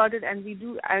talk about it, and we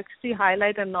do actually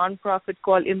highlight a non-profit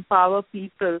called Empower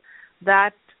People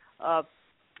that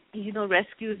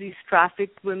rescues these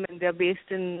trafficked women. They're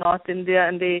based in North India,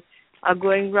 and they are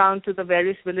going around to the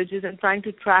various villages and trying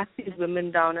to track these women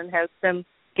down and help them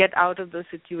get out of those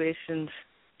situations.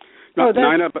 No,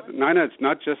 Naina, it's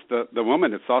not just the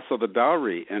woman; it's also the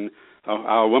dowry, and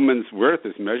a woman's worth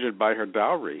is measured by her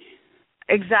dowry.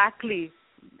 Exactly.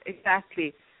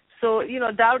 So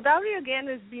dowry again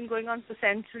has been going on for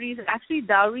centuries. Actually,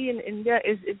 dowry in India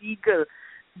is illegal,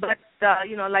 but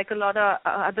like a lot of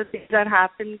other things that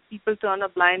happen, people turn a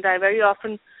blind eye. Very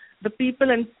often, the people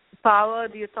in power,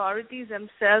 the authorities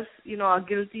themselves, are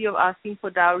guilty of asking for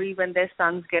dowry when their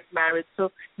sons get married.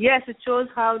 So yes, it shows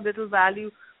how little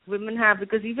value women have,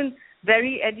 because even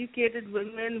very educated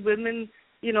women,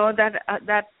 that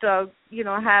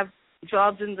have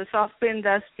jobs in the software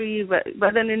industry,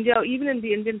 whether in India or even in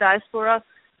the Indian diaspora,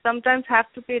 sometimes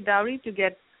have to pay dowry to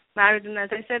get married. And as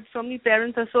I said, so many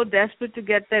parents are so desperate to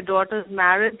get their daughters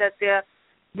married that they are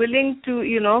willing to,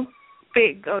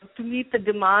 pay to meet the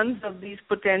demands of these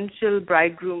potential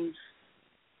bridegrooms.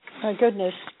 My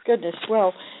goodness.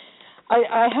 Well,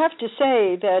 I have to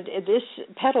say that this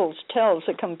tells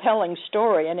a compelling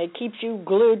story, and it keeps you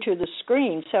glued to the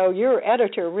screen. So your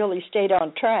editor really stayed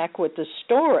on track with the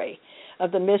story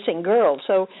of the missing girl.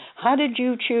 So how did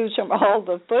you choose from all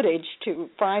the footage to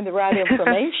find the right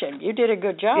information? You did a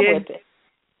good job with it.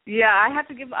 Yeah, I have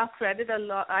to give our editor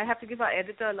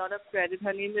a lot of credit.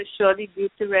 Her name is Shirley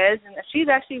Gutierrez, and she's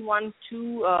actually won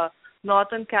 2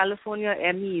 Northern California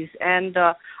Emmys, and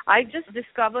I just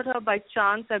discovered her by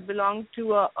chance. I belong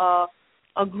to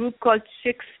a group called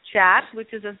Chicks Chat,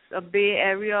 which is a Bay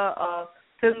Area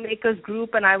filmmakers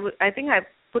group, and I think I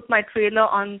put my trailer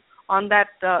on that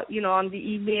on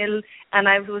the email, and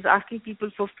I was asking people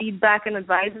for feedback and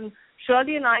advice, and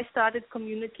Shirley and I started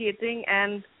communicating,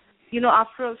 and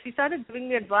after she started giving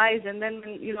me advice, and then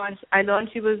I learned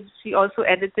she also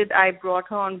edited, I brought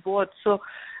her on board. So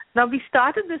now, we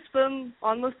started this film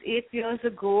almost 8 years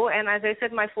ago, and as I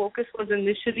said, my focus was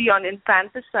initially on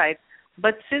infanticide.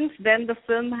 But since then, the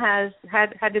film has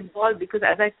had evolved, because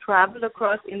as I traveled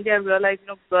across India, I realized,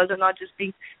 girls are not just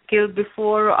being killed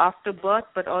before or after birth,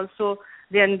 but also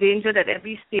they're endangered at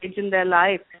every stage in their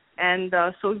life. And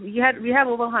so we have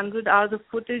over 100 hours of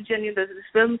footage, and this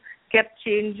film kept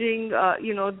changing,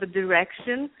 the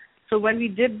direction. So when we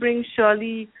did bring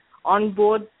Shirley on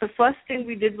board, the first thing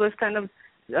we did was kind of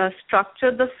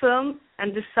structure the film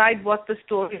and decide what the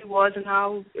story was and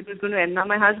how it was going to end. Now,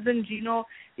 my husband, Gino,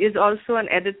 is also an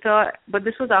editor, but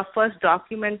this was our first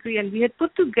documentary, and we had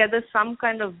put together some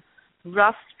kind of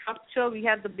rough structure. We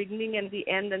had the beginning and the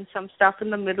end and some stuff in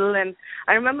the middle. And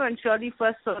I remember when Shirley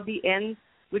first saw the end,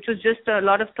 which was just a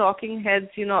lot of talking heads,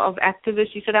 of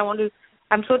activists, she said,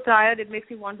 I'm so tired, it makes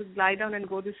me want to lie down and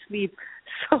go to sleep.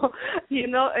 So,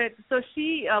 so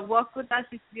she worked with us.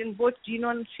 In both Gino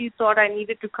and she thought I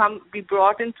needed to be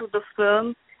brought into the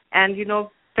film and,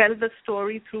 tell the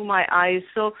story through my eyes.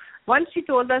 So once she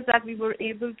told us that, we were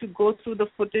able to go through the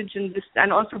footage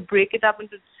and also break it up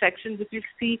into sections. If you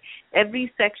see,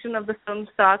 every section of the film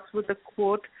starts with a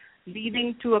quote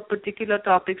leading to a particular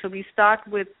topic. So we start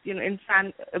with,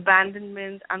 infant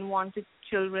abandonment, unwanted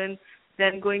children,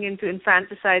 then going into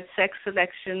infanticide, sex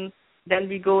selection. Then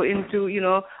we go into,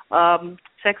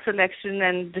 sex selection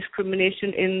and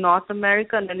discrimination in North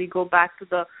America. And then we go back to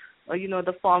the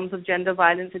forms of gender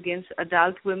violence against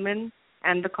adult women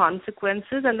and the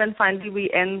consequences. And then finally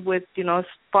we end with,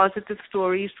 positive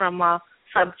stories from our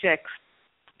subjects.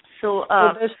 So,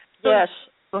 yes.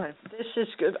 Go ahead. This is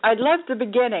good. I loved the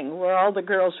beginning where all the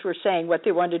girls were saying what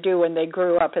they wanted to do when they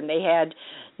grew up, and they had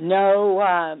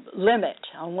no limit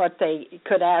on what they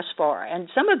could ask for. And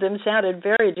some of them sounded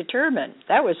very determined.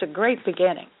 That was a great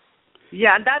beginning.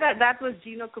 Yeah, that was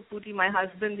Gino Caputi, my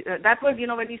husband. That was,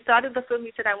 when he started the film,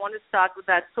 he said, I want to start with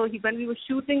that. So when we were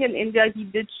shooting in India, he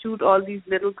did shoot all these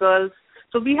little girls.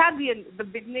 So we had the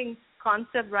beginning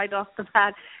concept right off the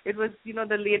bat. It was,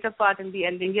 the later part and the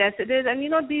ending. Yes, it is. And,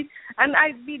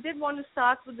 we did want to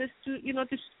start with this to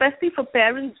especially for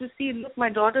parents to see, look, my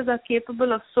daughters are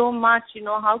capable of so much,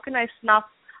 how can I snuff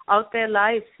out their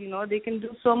lives? They can do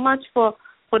so much for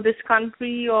this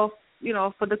country or,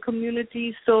 for the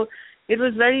community. So it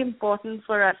was very important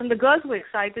for us. And the girls were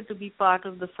excited to be part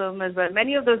of the film as well.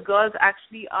 Many of those girls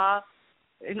actually are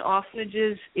in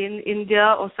orphanages in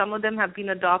India, or some of them have been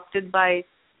adopted by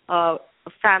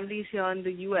families here in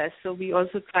the U.S. So we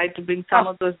also tried to bring some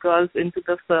of those girls into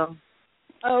the film.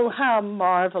 Oh, how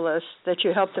marvelous that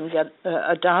you helped them get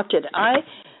adopted. I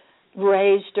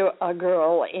raised a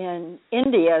girl in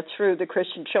India through the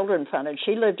Christian Children Fund, and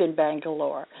she lived in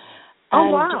Bangalore. Oh,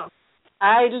 wow.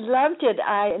 I loved it.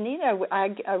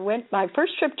 I went. My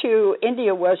first trip to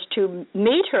India was to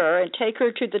meet her and take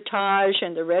her to the Taj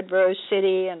and the Red Rose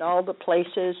City and all the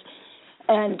places.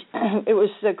 And it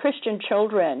was the Christian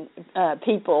Children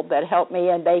people that helped me,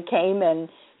 and they came and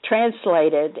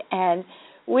translated. And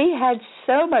we had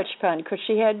so much fun because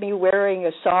she had me wearing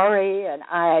a sari, and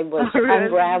I was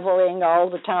unraveling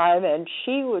all the time, and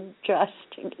she would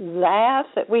just laugh.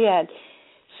 We had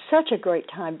such a great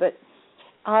time. But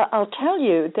I'll tell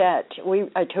you that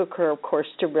I took her, of course,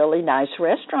 to really nice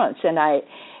restaurants, and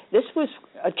this was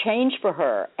a change for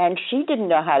her, and she didn't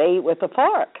know how to eat with a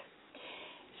fork.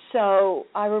 So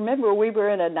I remember we were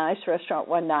in a nice restaurant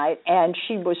one night, and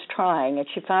she was trying, and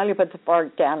she finally put the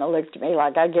fork down and looked at me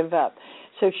like, I give up.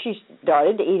 So she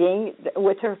started eating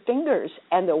with her fingers,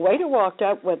 and the waiter walked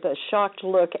up with a shocked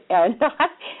look, and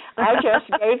I just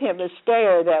gave him a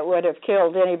stare that would have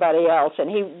killed anybody else.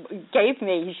 And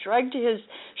he shrugged his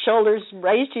shoulders,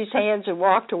 raised his hands, and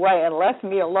walked away and left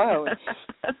me alone.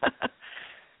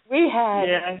 We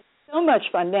had so much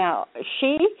fun. Now,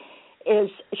 she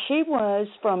was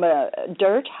from a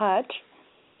dirt hut.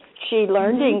 She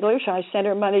learned English. I sent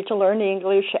her money to learn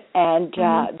English, and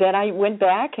then I went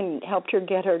back and helped her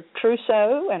get her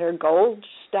trousseau and her gold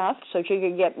stuff so she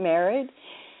could get married.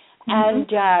 And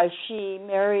she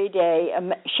married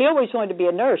she always wanted to be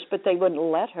a nurse, but they wouldn't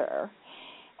let her.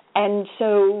 And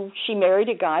so she married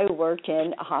a guy who worked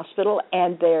in a hospital,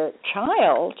 and their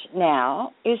child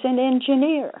now is an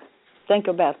engineer. Think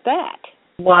about that.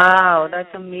 Wow,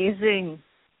 that's amazing.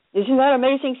 Isn't that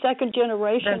amazing? Second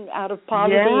generation out of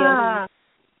poverty.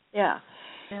 Yeah.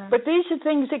 But these are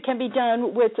things that can be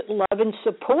done with love and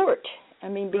support. I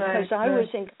mean, because I was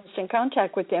in constant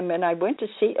contact with them, and I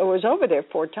was over there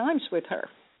 4 times with her.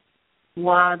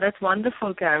 Wow, that's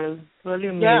wonderful, Carole. Really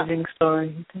amazing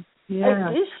story.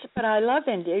 Yeah. But I love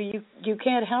India. You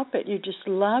can't help it. You just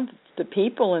love the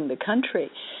people and the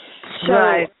country. So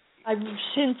I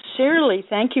sincerely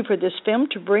thank you for this film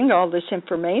to bring all this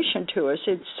information to us.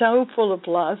 It's so full of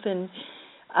love, and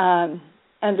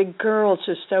the girls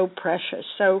are so precious.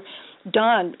 So,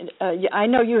 Don, I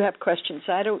know you have questions.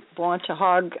 I don't want to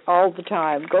hog all the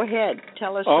time. Go ahead.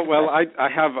 Tell us. Oh, well, I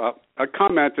have a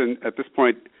comment, and at this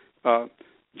point,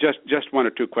 just 1 or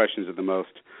 2 questions at the most.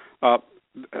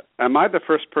 Am I the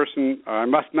first person, or I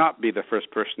must not be the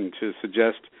first person to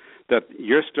suggest that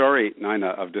your story, Nina,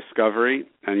 of discovery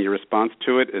and your response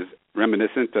to it is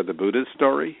reminiscent of the Buddha's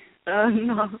story?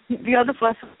 No, the other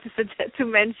person to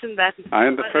mention that. I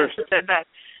am the first. Said that.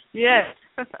 Yes.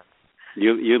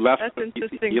 You left. That's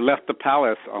interesting. You left the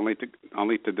palace only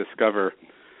to discover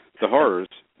the horrors.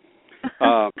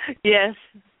 Yes.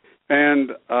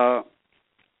 And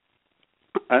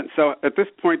so at this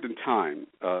point in time,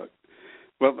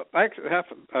 well, I have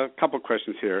a couple of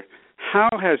questions here. How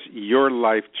has your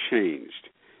life changed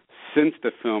since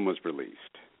the film was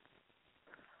released?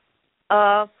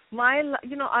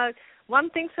 One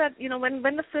thing that, when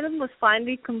the film was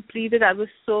finally completed, it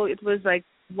was like,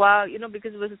 wow,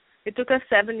 because it took us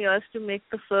 7 years to make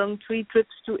the film, 3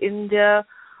 trips to India.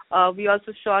 We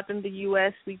also shot in the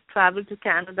U.S. We traveled to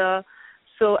Canada.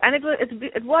 So, and it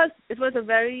was a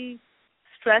very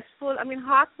stressful,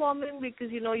 heartwarming,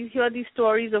 because, you hear these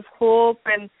stories of hope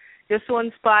and you're so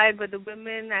inspired by the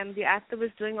women and the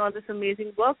activists doing all this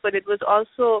amazing work, but it was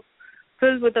also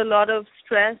filled with a lot of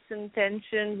stress and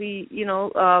tension.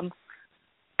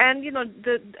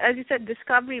 As you said,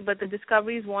 discovery, but the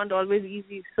discoveries weren't always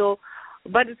easy. So,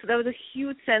 but there was a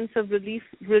huge sense of relief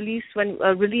when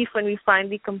we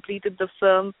finally completed the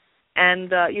film, and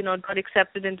got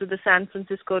accepted into the San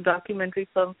Francisco Documentary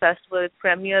Film Festival. It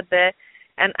premiered there,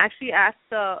 and actually at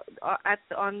the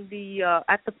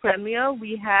premiere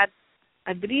we had,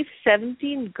 I believe,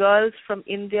 17 girls from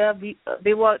India.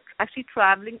 They were actually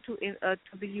traveling to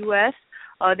the U.S.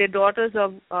 Their daughters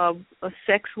are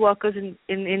sex workers in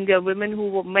India,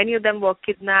 women many of them were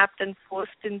kidnapped and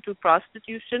forced into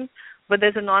prostitution. But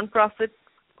there's a nonprofit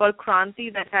called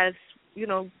Kranti that has,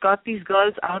 got these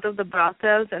girls out of the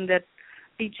brothels, and they're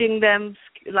teaching them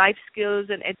life skills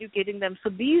and educating them. So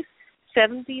these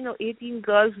 17 or 18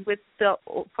 girls with the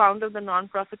founder of the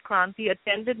nonprofit Kranti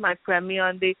attended my premiere,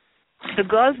 and the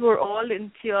girls were all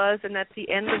in tears, and at the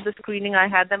end of the screening I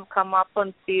had them come up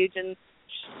on stage and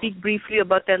speak briefly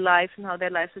about their lives and how their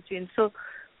lives have changed. So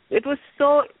it was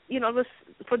so, it was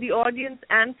for the audience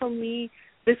and for me,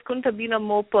 this couldn't have been a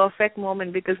more perfect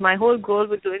moment, because my whole goal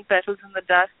with doing Petals in the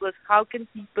Dust was how can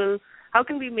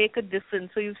we make a difference?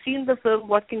 So you've seen the film,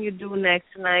 what can you do next?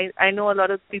 And I know a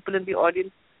lot of people in the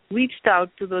audience reached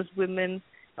out to those women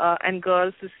and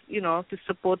girls to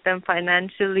support them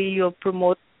financially or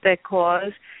promote their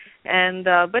cause. And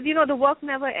but the work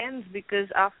never ends, because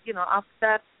after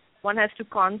that one has to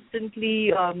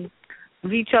constantly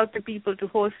reach out to people to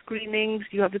host screenings.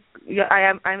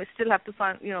 I still have to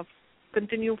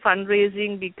continue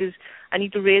fundraising, because I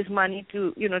need to raise money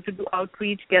to do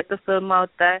outreach, get the film out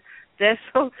there.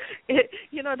 So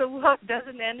the work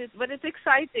doesn't end, but it's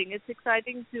exciting. It's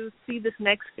exciting to see this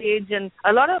next stage, and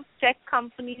a lot of tech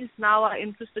companies now are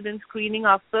interested in screening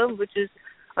our film, which is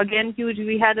again huge.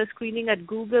 We had a screening at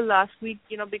Google last week,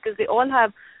 because they all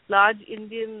have large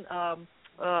Indian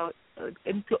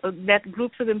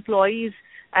groups of employees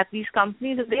at these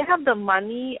companies, and they have the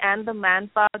money and the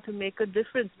manpower to make a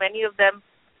difference. Many of them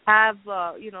have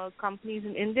companies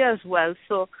in India as well.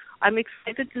 So I'm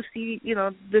excited to see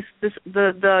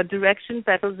the direction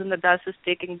Petals in the Dust is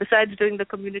taking, besides doing the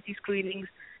community screenings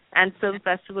and film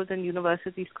festivals and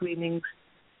university screenings.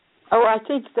 Oh, I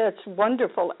think that's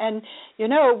wonderful. And,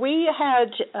 we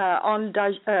had on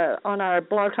our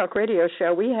Blog Talk Radio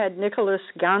show, we had Nicholas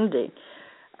Gandhi,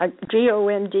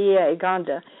 Gonda,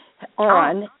 Gandha,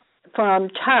 on from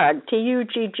TUG,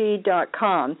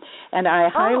 TUGG.com. And I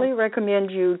highly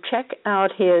recommend you check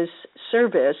out his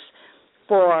service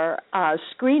for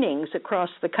screenings across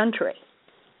the country.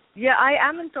 Yeah, I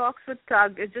am in talks with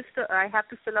TUG. It's just I have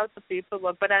to fill out the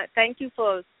paperwork. But thank you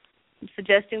for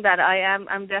suggesting that.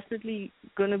 I'm definitely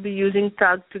going to be using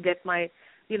TUG to get my,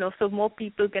 so more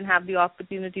people can have the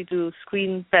opportunity to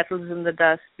screen Petals in the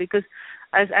Dust. Because,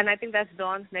 and I think that's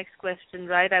Dawn's next question,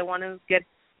 right? I want to get,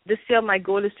 this year my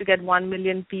goal is to get 1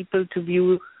 million people to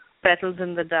view Petals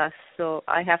in the Dust. So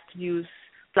I have to use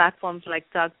platforms like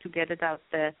TUG to get it out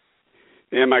there.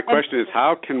 Yeah, my question is,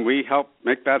 how can we help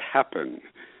make that happen?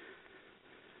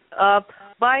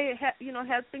 By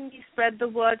helping me spread the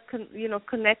word,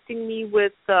 connecting me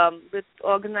with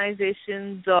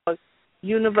organizations or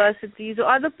universities or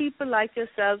other people like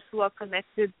yourselves who are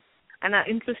connected and are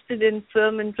interested in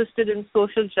film, interested in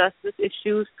social justice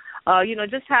issues.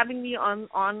 Just having me on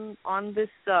this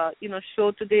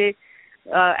show today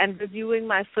and reviewing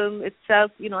my film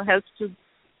itself, helps to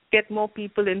get more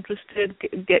people interested.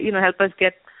 Help us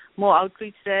get more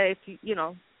outreach there.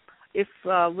 If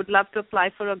would love to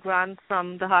apply for a grant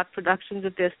from the Heart Productions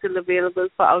if they're still available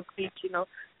for outreach,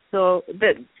 So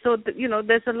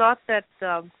there's a lot that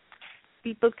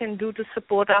people can do to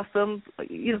support our film.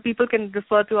 People can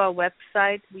refer to our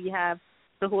website. We have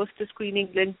the host a screening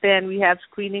link there, and we have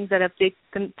screenings that have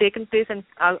taken place and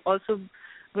are also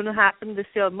going to happen this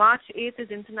year. March 8th is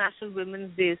International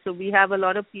Women's Day, so we have a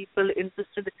lot of people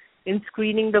interested in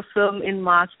screening the film in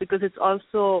March because it's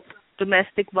also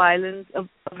Domestic Violence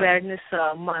Awareness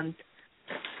Month.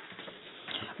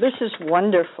 This is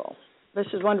wonderful. This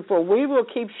is wonderful. We will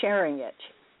keep sharing it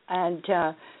and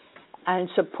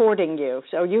supporting you.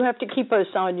 So you have to keep us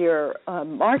on your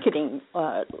marketing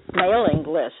mailing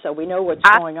list so we know what's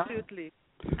going on.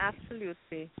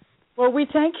 Absolutely. Well, we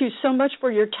thank you so much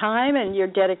for your time and your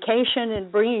dedication in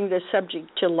bringing this subject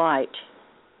to light.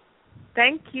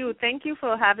 Thank you. Thank you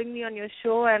for having me on your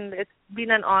show, and it's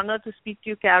been an honor to speak to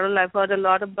you, Carole. I've heard a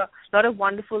lot of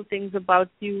wonderful things about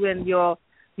you and your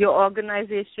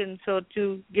organization. So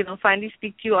to finally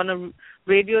speak to you on a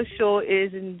radio show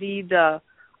is indeed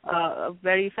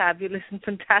very fabulous and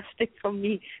fantastic for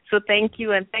me. So thank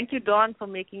you, and thank you, Dawn, for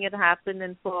making it happen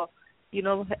and for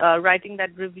writing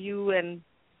that review and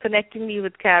connecting me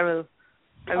with Carole.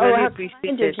 I really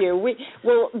appreciate it.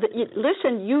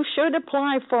 Listen, you should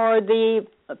apply for the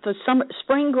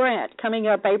spring grant coming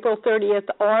up April 30th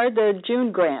or the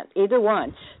June grant, either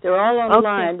one. They're all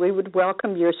online. Okay. We would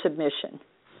welcome your submission.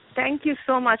 Thank you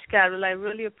so much, Carole. I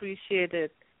really appreciate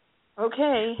it.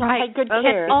 Okay. Right. Take good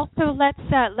care. And also, let's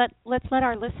let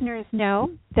our listeners know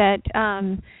that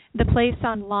the place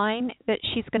online that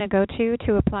she's going to go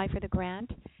to apply for the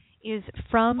grant is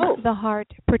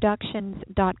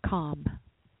fromtheheartproductions.com.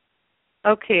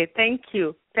 Okay. Thank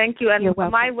you. And you're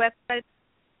welcome. My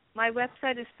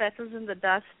website is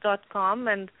petalsindthedust.com,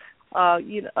 and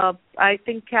I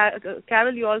think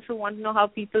Carole, you also want to know how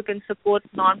people can support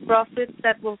nonprofits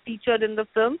that were featured in the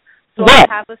film. So yes.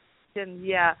 I have a section.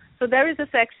 Yeah. So there is a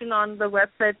section on the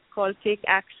website called Take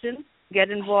Action,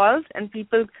 Get Involved, and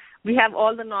we have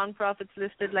all the nonprofits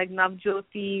listed, like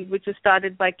Navjyoti, which was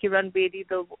started by Kiran Bedi,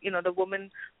 the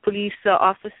woman police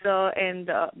officer, and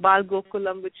Bal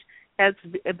Gokulam, which helps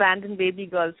abandoned baby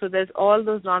girls. So there's all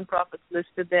those nonprofits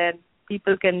listed there, and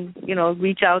people can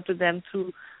reach out to them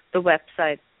through the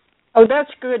website. Oh,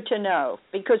 that's good to know,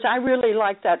 because I really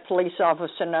like that police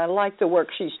officer and I like the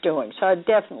work she's doing. So I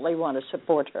definitely want to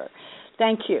support her.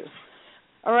 Thank you.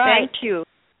 All right. Thank you.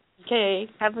 Okay.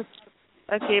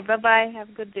 Okay, bye-bye. Have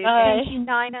a good day. Bye. Thank you,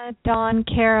 Nina, Dawn,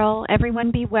 Carole.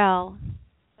 Everyone be well.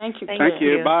 Thank you. Thank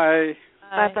you. Bye.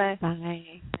 Bye-bye.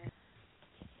 Bye.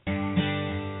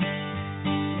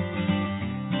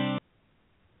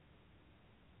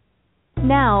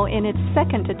 Now, in its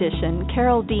second edition,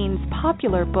 Carole Dean's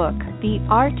popular book, The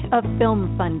Art of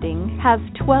Film Funding, has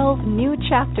 12 new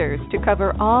chapters to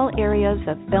cover all areas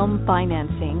of film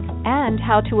financing and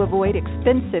how to avoid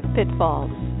expensive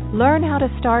pitfalls. Learn how to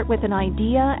start with an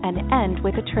idea and end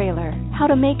with a trailer, how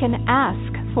to make an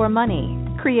ask for money,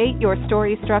 create your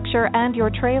story structure and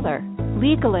your trailer,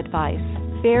 legal advice,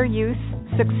 fair use,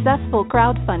 successful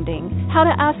crowdfunding, how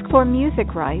to ask for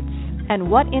music rights, and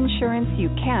what insurance you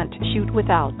can't shoot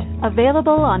without.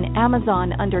 Available on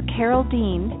Amazon under Carole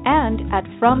Dean and at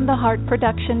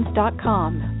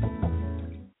FromTheHeartProductions.com.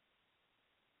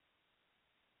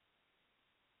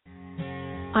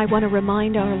 I want to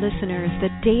remind our listeners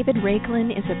that David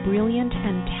Raiklin is a brilliant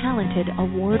and talented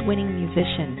award-winning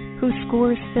musician who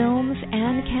scores films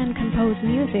and can compose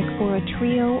music for a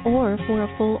trio or for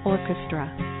a full orchestra.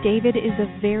 David is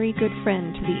a very good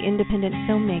friend to the independent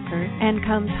filmmaker and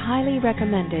comes highly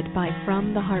recommended by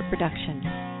From the Heart Productions.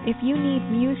 If you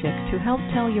need music to help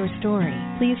tell your story,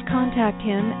 please contact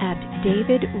him at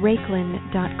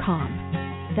davidraiklin.com.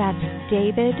 That's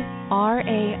David,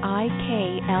 RAIKLEN.com.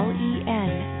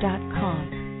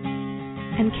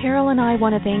 And Carole and I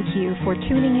want to thank you for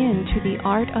tuning in to The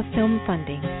Art of Film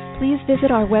Funding. Please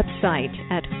visit our website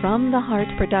at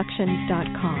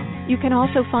FromTheHeartProductions.com. You can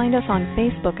also find us on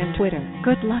Facebook and Twitter.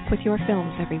 Good luck with your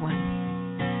films, everyone.